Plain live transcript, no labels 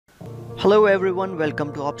Hello everyone,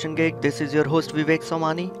 welcome to Optiongig. This is your host Vivek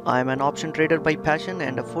Somani. I am an option trader by passion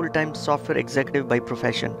and a full-time software executive by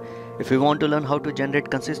profession. If you want to learn how to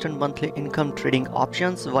generate consistent monthly income trading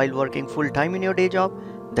options while working full-time in your day job,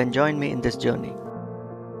 then join me in this journey.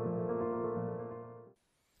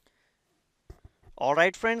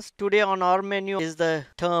 Alright friends, today on our menu is the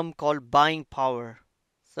term called buying power.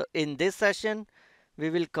 So in this session,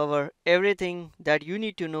 we will cover everything that you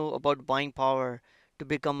need to know about buying power to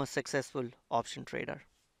become a successful option trader.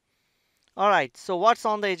 Alright, so what's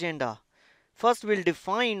on the agenda? First, we'll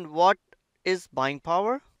define what is buying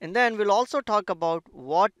power, and then we'll also talk about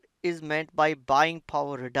what is meant by buying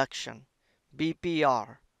power reduction,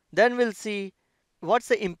 BPR. Then we'll see what's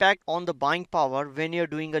the impact on the buying power when you're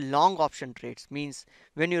doing a long option trades. Means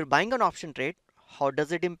when you're buying an option trade, how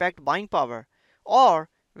does it impact buying power? Or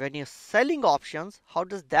when you're selling options, how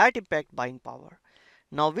does that impact buying power?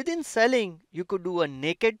 Now within selling, you could do a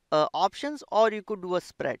naked options or you could do a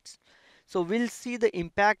spreads. So we'll see the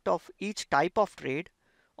impact of each type of trade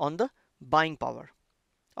on the buying power.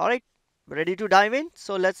 Alright, ready to dive in?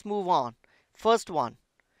 So let's move on. First one,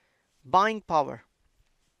 buying power.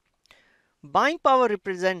 Buying power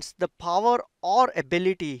represents the power or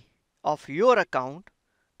ability of your account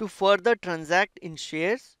to further transact in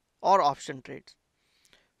shares or option trades.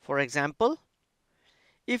 For example,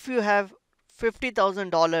 if you have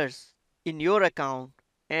 $50,000 in your account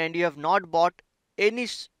and you have not bought any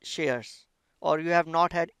shares or you have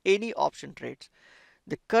not had any option trades,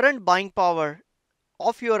 the current buying power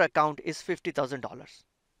of your account is $50,000.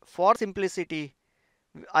 For simplicity,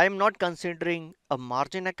 I am not considering a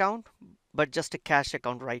margin account but just a cash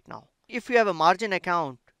account right now. If you have a margin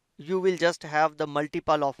account, you will just have the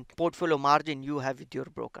multiple of portfolio margin you have with your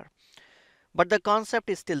broker. But the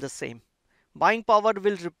concept is still the same. Buying power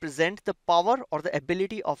will represent the power or the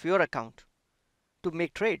ability of your account to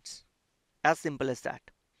make trades. As simple as that.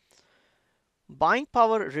 Buying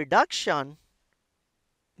power reduction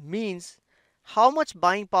means how much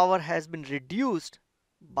buying power has been reduced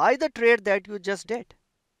by the trade that you just did.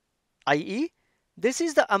 i.e., this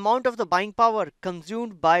is the amount of the buying power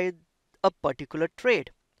consumed by a particular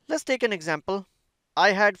trade. Let's take an example.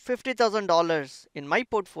 I had $50,000 in my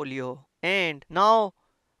portfolio and now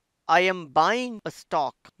I am buying a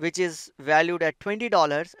stock which is valued at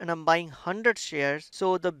 $20 and I'm buying 100 shares.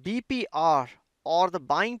 So the BPR or the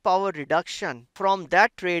buying power reduction from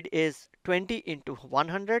that trade is 20 into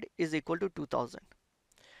 100 is equal to 2000.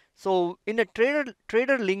 So in a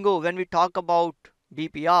trader lingo, when we talk about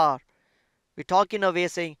BPR, we talk in a way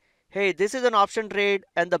saying, hey, this is an option trade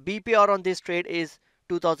and the BPR on this trade is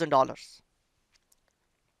 $2,000.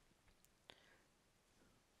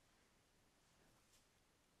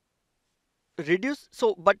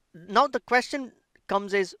 But now the question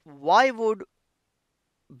comes is, why would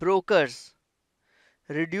brokers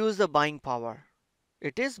reduce the buying power?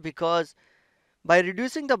 It is because by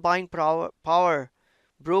reducing the buying power,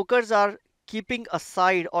 brokers are keeping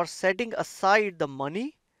aside or setting aside the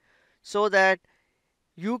money so that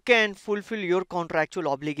you can fulfill your contractual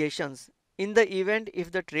obligations in the event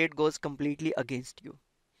if the trade goes completely against you.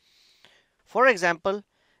 For example,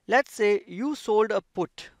 let's say you sold a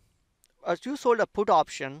put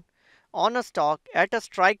option on a stock at a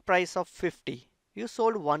strike price of 50. You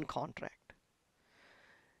sold one contract.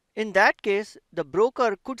 In that case, the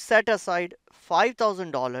broker could set aside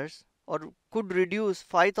 $5,000 or could reduce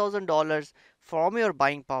 $5,000 from your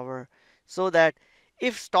buying power so that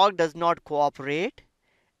if stock does not cooperate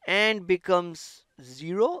and becomes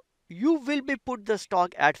zero, you will be put the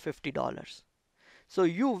stock at $50. So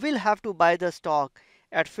you will have to buy the stock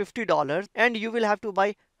at $50 and you will have to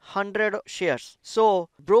buy 100 shares. So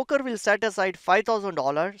broker will set aside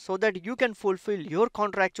 $5,000 so that you can fulfill your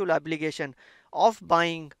contractual obligation of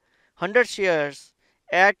buying 100 shares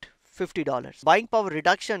at $50. Buying power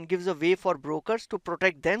reduction gives a way for brokers to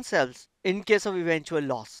protect themselves in case of eventual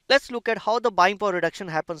loss. Let's look at how the buying power reduction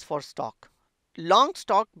happens for stock. Long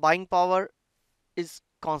stock buying power is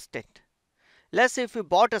constant. Let's say if you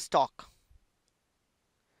bought a stock,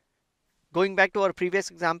 going back to our previous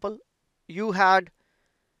example, you had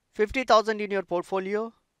 50,000 in your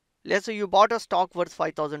portfolio. Let's say you bought a stock worth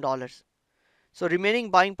 $5,000. So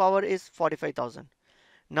remaining buying power is 45,000.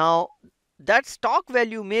 Now that stock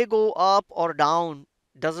value may go up or down,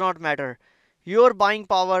 does not matter. Your buying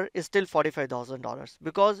power is still $45,000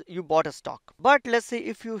 because you bought a stock. But let's say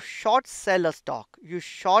if you short sell a stock, you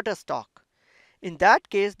short a stock. In that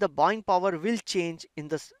case, the buying power will change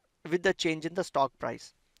with the change in the stock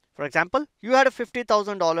price. For example, you had a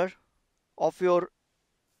 $50,000 of your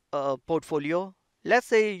portfolio Let's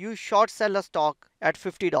say you short sell a stock at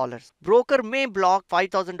 $50. Broker may block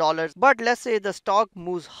 $5,000, but let's say the stock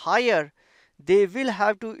moves higher, they will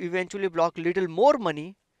have to eventually block little more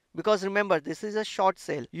money, because remember, this is a short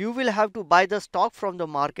sale. You will have to buy the stock from the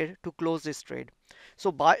market to close this trade.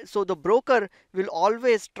 So the broker will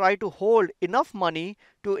always try to hold enough money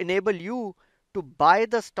to enable you to buy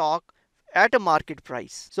the stock at a market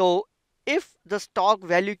price. So if the stock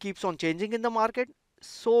value keeps on changing in the market,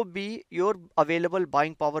 so be your available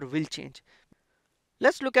buying power will change.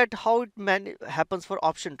 Let's look at how it happens for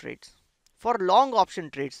option trades. For long option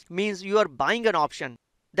trades means you are buying an option,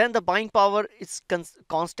 then the buying power is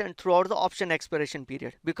constant throughout the option expiration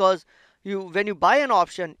period, because when you buy an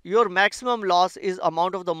option, your maximum loss is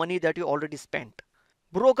amount of the money that you already spent.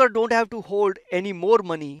 Broker don't have to hold any more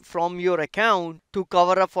money from your account to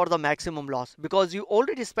cover up for the maximum loss, because you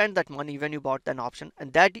already spent that money when you bought an option,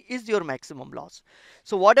 and that is your maximum loss.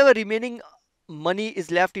 So whatever remaining money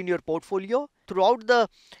is left in your portfolio throughout the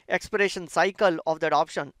expiration cycle of that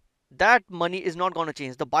option, that money is not going to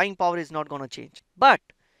change. The buying power is not going to change. But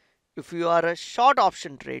if you are a short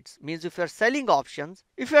option trades, means if you are selling options,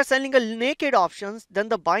 if you are selling a naked options, then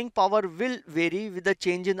the buying power will vary with the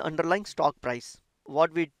change in underlying stock price.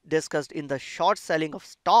 What we discussed in the short selling of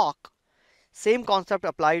stock, same concept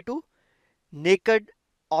apply to naked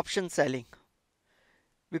option selling.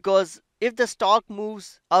 Because if the stock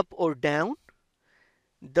moves up or down,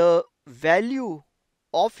 the value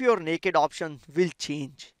of your naked option will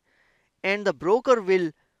change, and the broker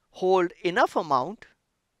will hold enough amount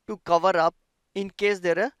to cover up in case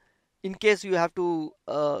you have to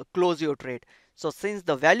close your trade. So since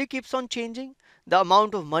the value keeps on changing, the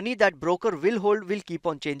amount of money that broker will hold will keep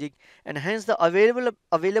on changing, and hence the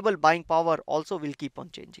available buying power also will keep on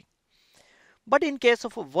changing. But in case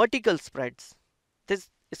of vertical spreads, this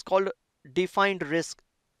is called defined risk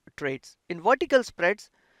trades. In vertical spreads,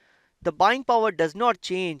 the buying power does not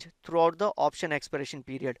change throughout the option expiration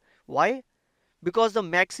period. Why? Because the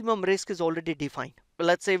maximum risk is already defined.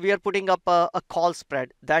 Let's say we are putting up a call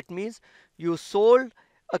spread. That means you sold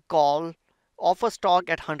a call of a stock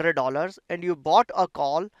at $100 and you bought a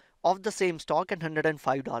call of the same stock at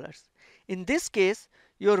 $105. In this case,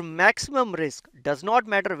 your maximum risk does not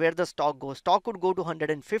matter where the stock goes. Stock could go to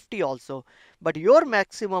 150 also, but your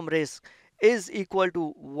maximum risk is equal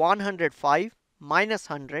to 105 minus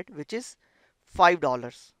 100, which is $5.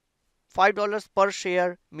 $5 per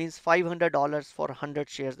share means $500 for 100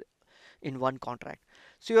 shares in one contract.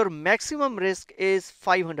 So your maximum risk is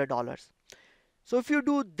 $500. So if you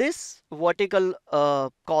do this vertical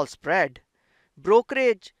call spread,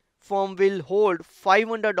 brokerage firm will hold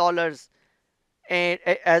 $500 and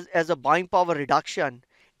as a buying power reduction,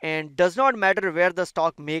 and does not matter where the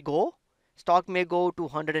stock may go. Stock may go to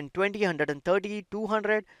 120, 130,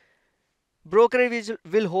 200. Brokerage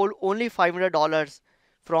will hold only $500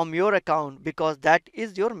 from your account, because that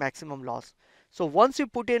is your maximum loss. So once you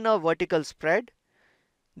put in a vertical spread,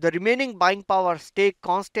 the remaining buying power stay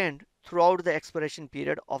constant throughout the expiration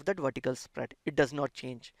period of that vertical spread. It does not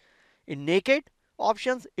change. In naked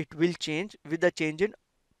options, it will change with the change in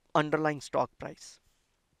underlying stock price.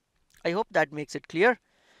 I hope that makes it clear.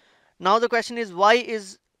 Now the question is, why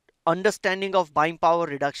is understanding of buying power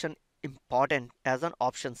reduction important as an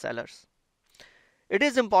option sellers? It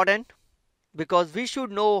is important because we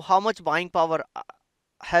should know how much buying power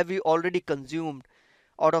have we already consumed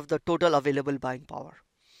out of the total available buying power.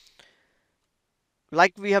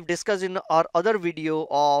 Like we have discussed in our other video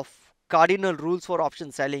of cardinal rules for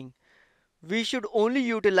option selling, we should only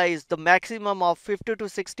utilize the maximum of 50 to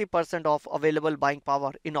 60% of available buying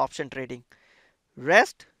power in option trading.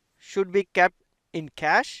 Rest should be kept in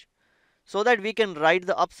cash so that we can ride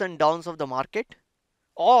the ups and downs of the market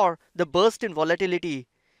or the burst in volatility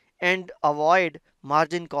and avoid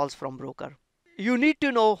margin calls from broker. You need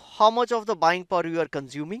to know how much of the buying power you are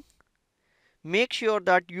consuming. Make sure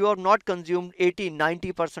that you are not consumed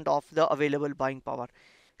 80-90% of the available buying power.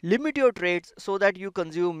 Limit your trades so that you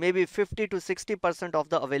consume maybe 50 to 60% of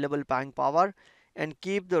the available buying power and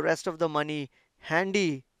keep the rest of the money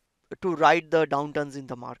handy to ride the downturns in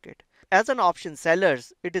the market. As an option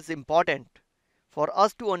sellers, it is important for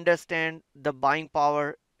us to understand the buying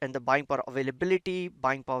power and the buying power availability,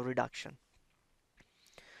 buying power reduction.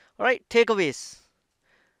 All right, takeaways.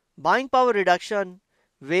 Buying power reduction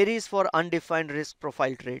varies for undefined risk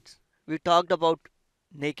profile trades. We talked about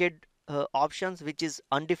naked options, which is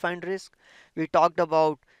undefined risk. We talked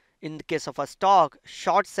about, in the case of a stock,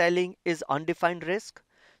 short selling is undefined risk.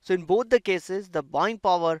 So in both the cases, the buying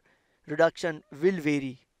power reduction will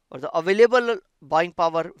vary, or the available buying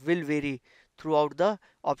power will vary throughout the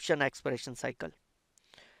option expiration cycle.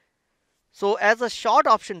 So as a short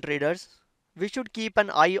option traders, we should keep an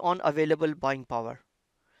eye on available buying power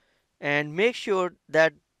and make sure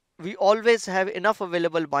that we always have enough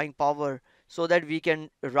available buying power so that we can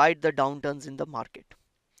ride the downturns in the market.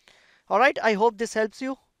 All right, I hope this helps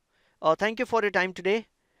you. Thank you for your time today.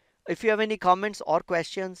 If you have any comments or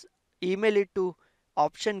questions, email it to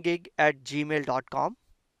optiongig@gmail.com.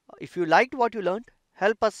 If you liked what you learned,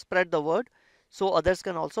 help us spread the word so others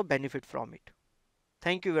can also benefit from it.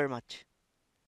 Thank you very much.